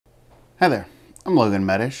Hi there, I'm Logan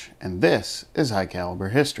Medish, and this is High Caliber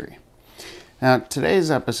History. Now,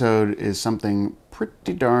 today's episode is something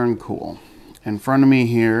pretty darn cool. In front of me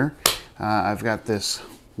here, I've got this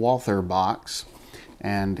Walther box,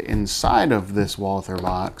 and inside of this Walther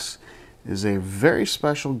box is a very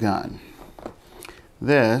special gun.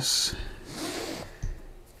 This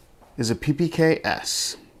is a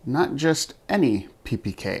PPK-S, not just any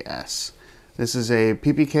PPK-S. This is a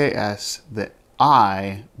PPK-S that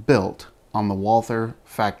I built on the Walther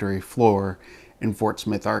factory floor in Fort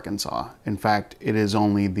Smith, Arkansas. In fact, it is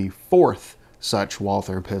only the fourth such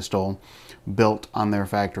Walther pistol built on their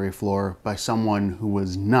factory floor by someone who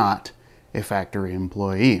was not a factory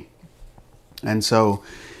employee. And so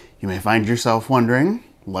you may find yourself wondering,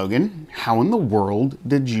 Logan, how in the world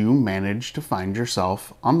did you manage to find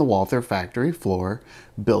yourself on the Walther factory floor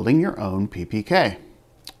building your own PPK?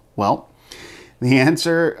 Well, the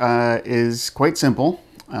answer is quite simple.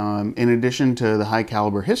 In addition to the high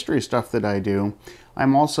caliber history stuff that I do,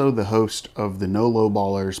 I'm also the host of the No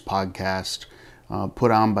Lowballers podcast,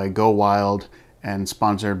 put on by Go Wild and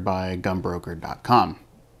sponsored by gunbroker.com.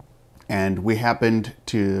 And we happened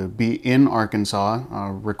to be in Arkansas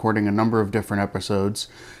recording a number of different episodes,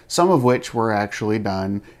 some of which were actually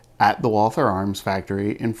done at the Walther Arms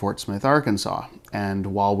factory in Fort Smith, Arkansas. And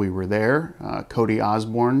while we were there, Cody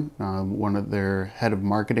Osborne, one of their head of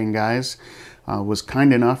marketing guys, was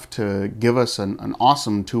kind enough to give us an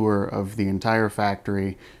awesome tour of the entire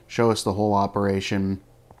factory, show us the whole operation,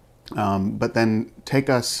 but then take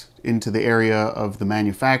us into the area of the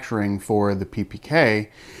manufacturing for the PPK.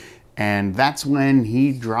 And that's when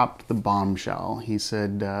he dropped the bombshell. He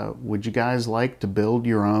said, would you guys like to build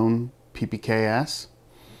your own PPK-S?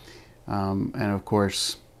 And of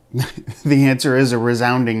course, the answer is a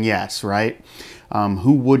resounding yes, right?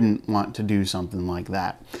 Who wouldn't want to do something like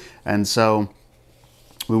that? And so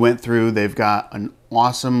we went through. They've got an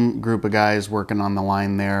awesome group of guys working on the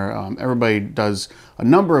line there. Everybody does a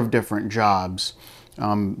number of different jobs,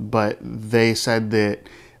 but they said that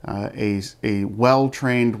a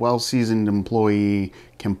well-trained, well-seasoned employee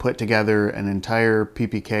can put together an entire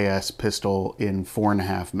PPK-S pistol in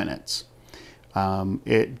 4.5 minutes.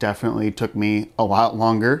 It definitely took me a lot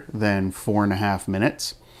longer than 4.5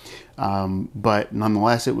 minutes, but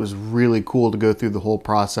nonetheless, it was really cool to go through the whole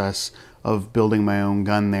process of building my own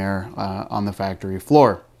gun there on the factory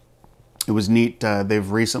floor. It was neat. They've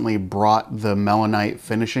recently brought the melanite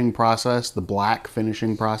finishing process, the black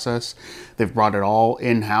finishing process. They've brought it all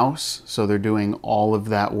in-house, so they're doing all of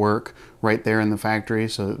that work right there in the factory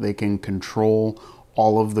so that they can control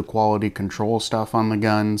all of the quality control stuff on the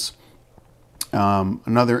guns.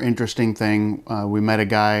 Another interesting thing, we met a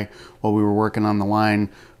guy while we were working on the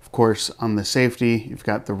line. Of course, on the safety, you've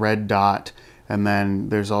got the red dot, and then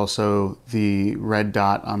there's also the red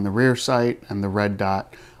dot on the rear sight and the red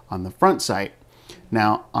dot on the front sight.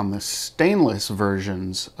 Now, on the stainless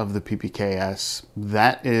versions of the PPK-S,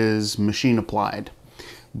 that is machine applied.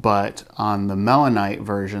 But on the melanite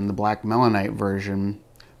version, the black melanite version,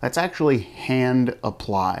 that's actually hand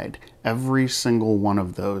applied. Every single one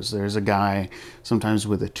of those. There's a guy sometimes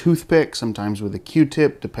with a toothpick, sometimes with a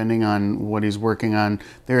Q-tip, depending on what he's working on.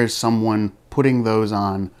 There is someone putting those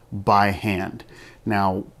on by hand.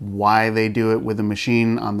 Now, why they do it with a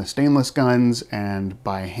machine on the stainless guns and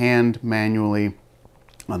by hand manually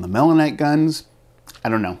on the melanite guns, I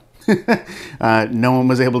don't know. No one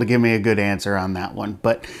was able to give me a good answer on that one,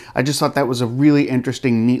 but I just thought that was a really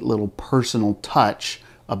interesting, neat little personal touch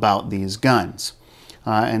about these guns.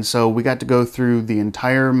 And so we got to go through the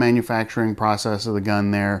entire manufacturing process of the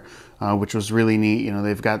gun there, which was really neat. You know,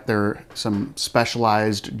 they've got some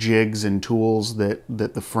specialized jigs and tools that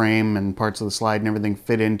the frame and parts of the slide and everything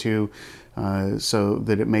fit into, so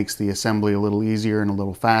that it makes the assembly a little easier and a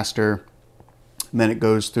little faster. And then it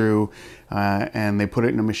goes through and they put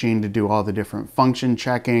it in a machine to do all the different function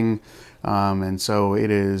checking. And so it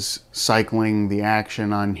is cycling the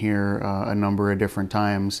action on here a number of different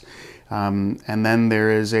times. And then there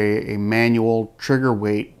is a manual trigger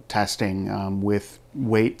weight testing with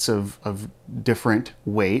weights of different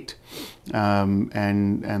weight.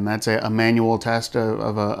 And that's a manual test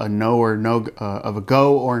of a no or no, of a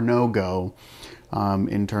go or no go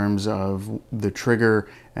in terms of the trigger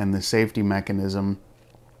and the safety mechanism.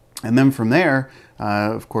 And then from there,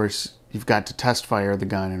 of course, you've got to test fire the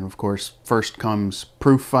gun. And of course, first comes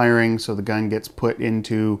proof firing. So the gun gets put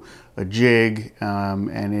into a jig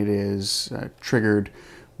and it is triggered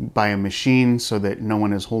by a machine so that no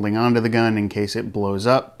one is holding onto the gun in case it blows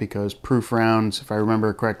up, because proof rounds, if I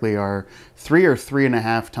remember correctly, are 3 or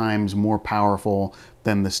 3.5 times more powerful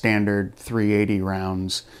than the standard 380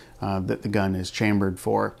 rounds that the gun is chambered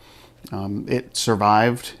for. It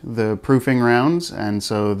survived the proofing rounds, and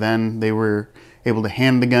so then they were able to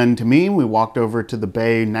hand the gun to me. We walked over to the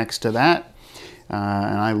bay next to that,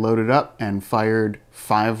 and I loaded up and fired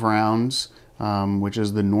 5 rounds, which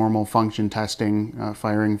is the normal function testing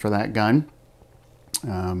firing for that gun.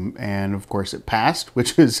 And of course it passed,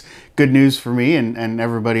 which is good news for me and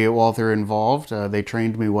everybody at Walther involved. They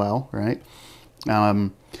trained me well, right?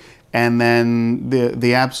 And then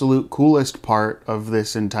the absolute coolest part of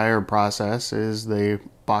this entire process is they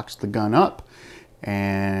boxed the gun up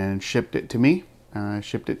and shipped it to me.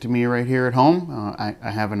 Shipped it to me right here at home. I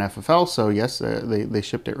have an FFL, so yes, they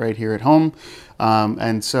shipped it right here at home.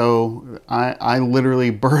 And so I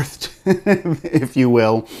literally birthed, if you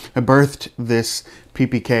will, I birthed this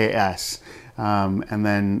PPK-S. And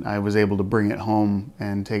then I was able to bring it home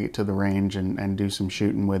and take it to the range and do some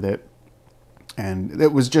shooting with it. And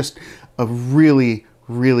it was just a really,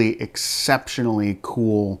 really exceptionally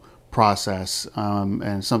cool process,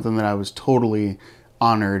 and something that I was totally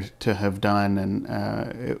honored to have done, and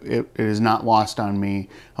it is not lost on me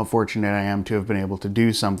how fortunate I am to have been able to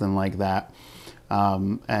do something like that.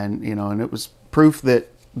 And you know, and it was proof that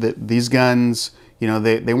these guns, you know,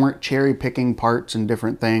 they weren't cherry picking parts and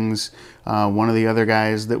different things. One of the other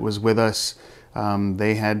guys that was with us,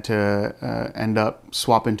 they had to end up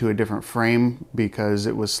swapping to a different frame because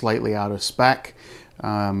it was slightly out of spec,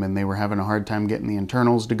 and they were having a hard time getting the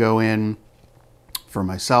internals to go in. For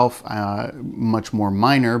myself, much more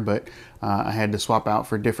minor, but I had to swap out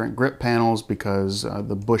for different grip panels because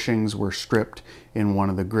the bushings were stripped in one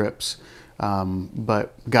of the grips.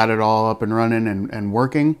 But got it all up and running and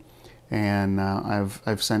working, and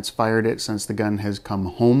I've since fired it since the gun has come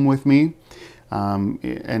home with me.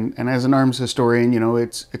 And as an arms historian, you know,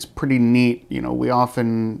 it's pretty neat. You know,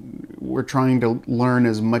 we're trying to learn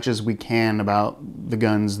as much as we can about the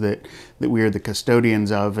guns that we are the custodians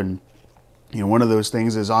of, and you know, one of those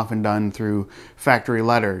things is often done through factory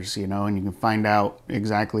letters, you know, and you can find out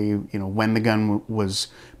exactly, you know, when the gun was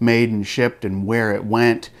made and shipped and where it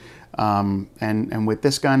went. And with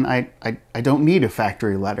this gun, I don't need a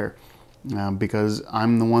factory letter because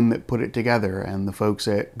I'm the one that put it together, and the folks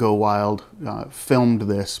at Go Wild filmed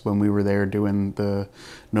this when we were there doing the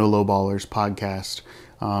No Low Ballers podcast.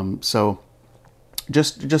 So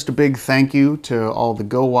just a big thank you to all the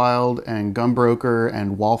Go Wild and Gunbroker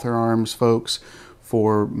and Walther Arms folks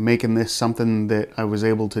for making this something that I was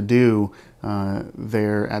able to do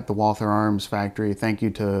there at the Walther Arms factory. Thank you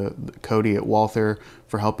to Cody at Walther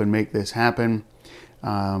for helping make this happen.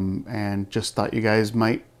 And just thought you guys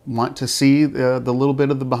might want to see the little bit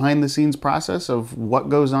of the behind the scenes process of what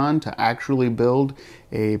goes on to actually build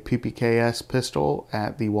a PPK-S pistol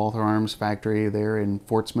at the Walther Arms factory there in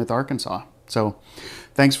Fort Smith, Arkansas. So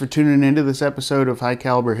thanks for tuning into this episode of High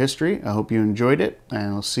Caliber History. I hope you enjoyed it,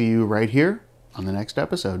 and I'll see you right here on the next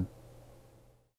episode.